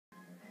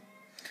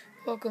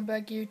Welcome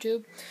back,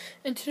 YouTube.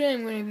 And today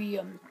I'm going to be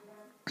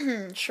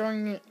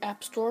showing you an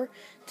app store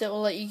that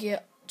will let you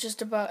get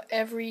just about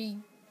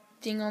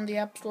everything on the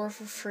app store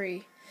for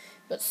free.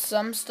 But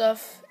some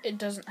stuff it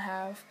doesn't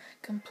have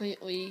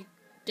completely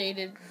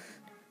dated,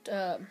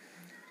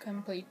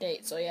 complete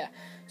date. So yeah.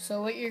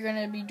 So what you're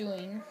going to be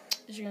doing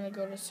is you're going to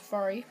go to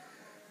Safari.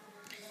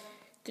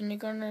 Then you're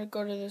going to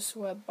go to this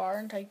web bar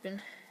and type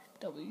in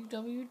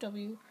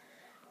www.vshare.com,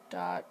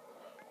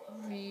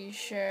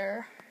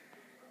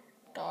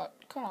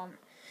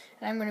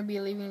 and I'm going to be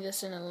leaving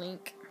this in a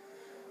link.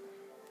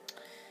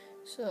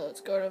 So let's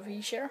go to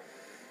vShare.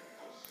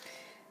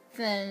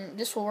 Then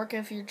this will work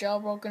if you're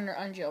jailbroken or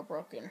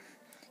unjailbroken.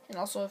 And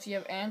also if you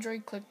have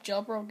Android, click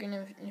jailbroken,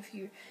 and if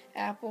you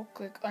Apple,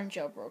 click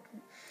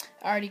unjailbroken.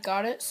 I already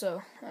got it,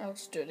 so I'll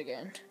just do it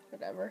again.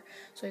 Whatever.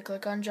 So you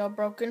click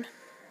unjailbroken,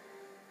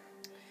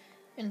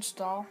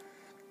 install.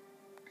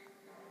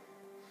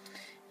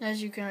 And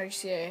as you can already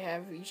see, I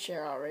have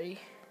vShare already.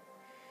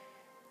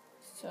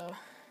 So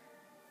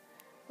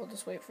we'll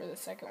just wait for the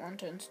second one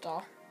to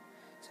install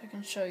so I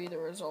can show you the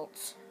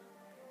results.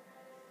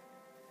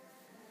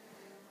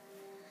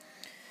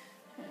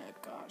 Oh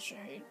gosh,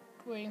 I hate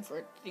waiting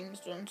for things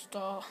to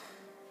install.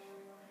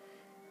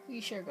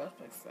 vShare goes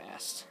by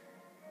fast.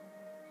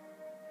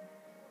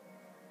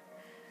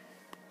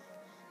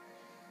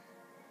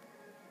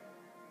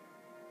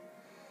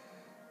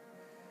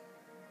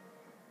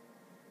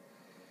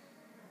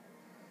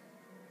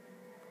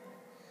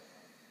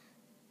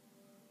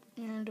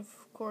 And of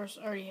course,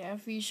 I already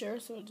have vShare,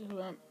 so I just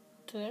went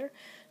to there.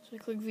 So I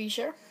click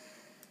vShare.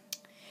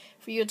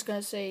 For you, it's going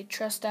to say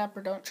trust app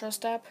or don't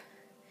trust app.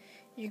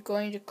 You're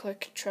going to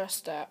click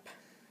trust app.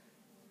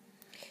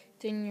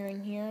 Then you're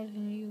in here,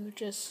 then you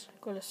just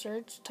go to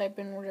search, type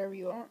in whatever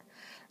you want,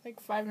 like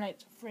Five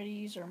Nights at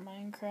Freddy's or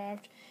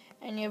Minecraft.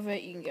 Any of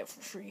it you can get for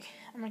free.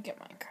 I'm going to get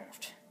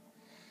Minecraft.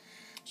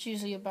 It's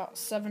usually about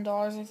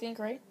 $7, I think,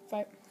 right?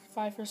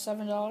 Five for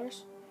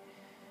 $7.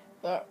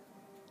 But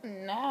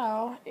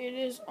now it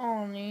is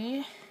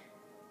only,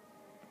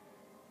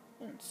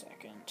 1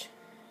 second,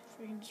 if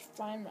I can just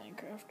find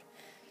Minecraft,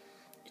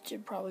 it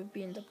should probably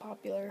be in the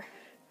popular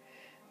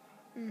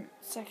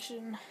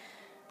section.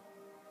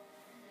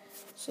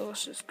 So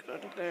let's just go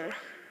to there.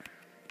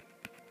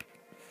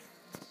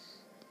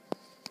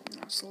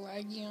 Now it's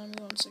laggy on me,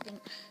 1 second.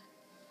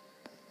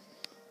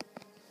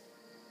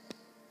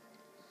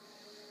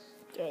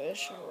 There, this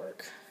should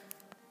work.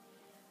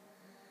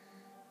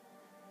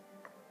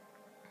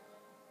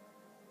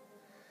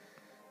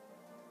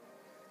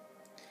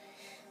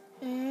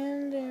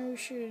 And then we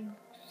should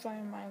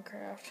find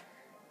Minecraft.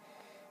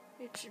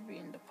 It should be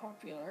in the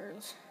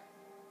populars.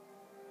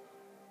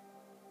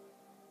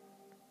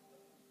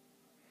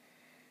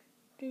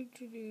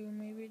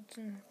 Maybe it's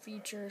in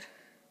featured.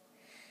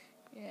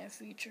 Yeah,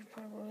 featured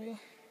probably.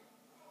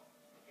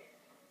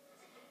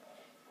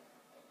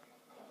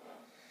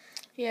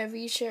 Yeah,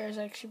 vShare is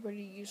actually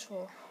pretty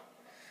useful.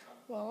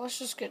 Well, let's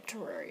just get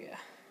Terraria.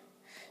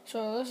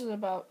 So this is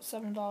about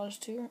 $7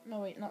 too. No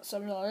wait, not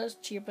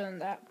 $7. Cheaper than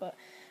that, but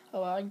oh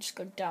well, I can just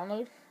go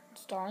download,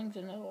 installing,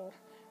 then it will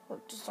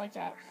work just like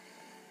that.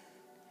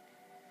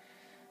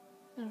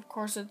 And of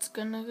course it's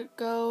gonna take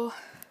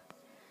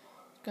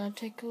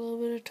a little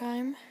bit of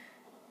time.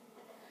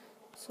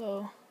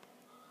 So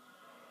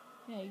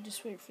yeah, you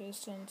just wait for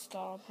this to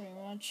install pretty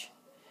much.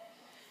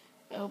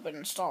 I hope it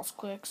installs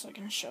quick so I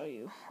can show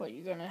you what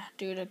you're gonna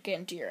do to get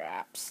into your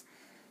apps.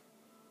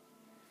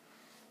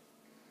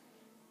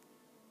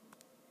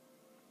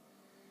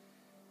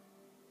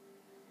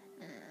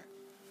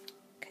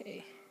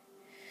 Okay.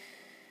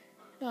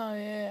 Oh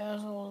yeah,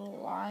 there's a little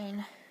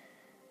line.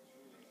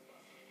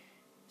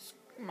 This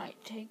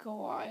might take a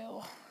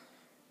while.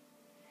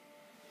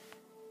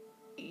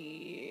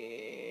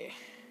 Yeah.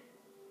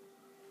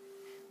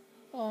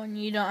 Oh, and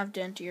you don't have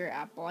to enter your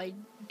Apple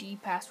ID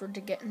password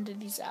to get into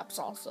these apps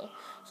also,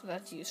 so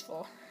that's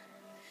useful.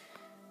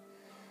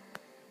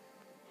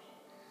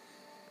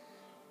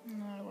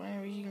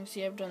 Whenever you can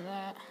see, I've done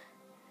that.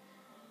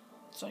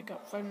 So I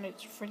got 5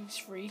 Nights at Freddy's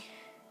free.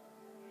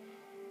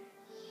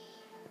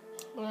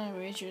 But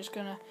anyways, you're just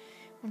gonna,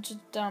 once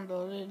it's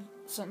downloaded,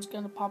 something's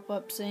gonna pop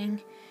up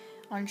saying,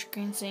 on your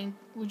screen saying,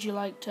 would you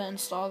like to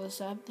install this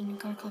app? Then you're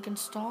gonna click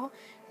install.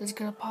 It's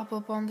gonna pop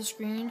up on the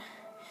screen.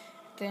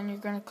 Then you're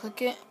gonna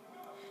click it.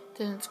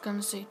 Then it's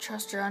gonna say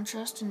trust or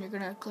untrust, and you're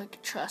gonna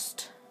click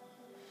trust.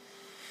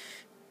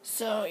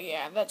 So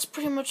yeah, that's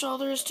pretty much all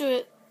there is to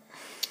it.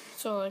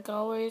 So like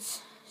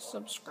always,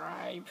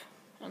 subscribe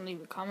and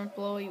leave a comment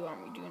below what you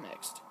want me to do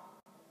next.